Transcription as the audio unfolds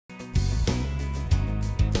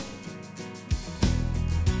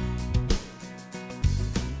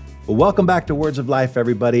Well, welcome back to Words of Life,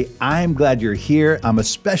 everybody. I'm glad you're here. I'm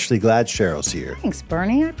especially glad Cheryl's here. Thanks,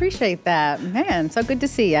 Bernie. I appreciate that. Man, so good to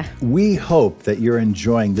see you. We hope that you're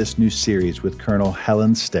enjoying this new series with Colonel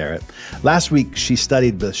Helen Starrett. Last week, she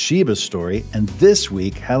studied Bathsheba's story, and this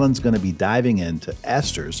week, Helen's going to be diving into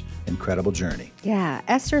Esther's incredible journey. Yeah,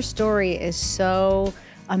 Esther's story is so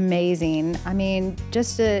amazing. I mean,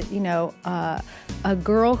 just a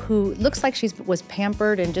girl who looks like she was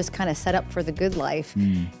pampered and just kind of set up for the good life.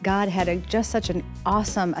 God had just such an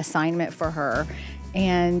awesome assignment for her.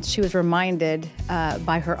 And she was reminded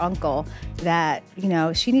by her uncle that,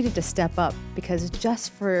 she needed to step up because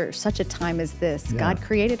just for such a time as this, God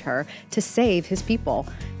created her to save his people.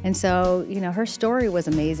 And so, her story was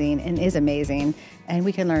amazing and is amazing, and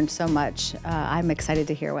we can learn so much. I'm excited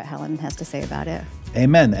to hear what Helen has to say about it.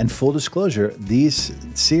 Amen. And full disclosure, this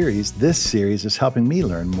series is helping me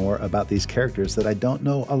learn more about these characters that I don't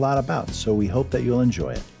know a lot about. So we hope that you'll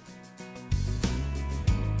enjoy it.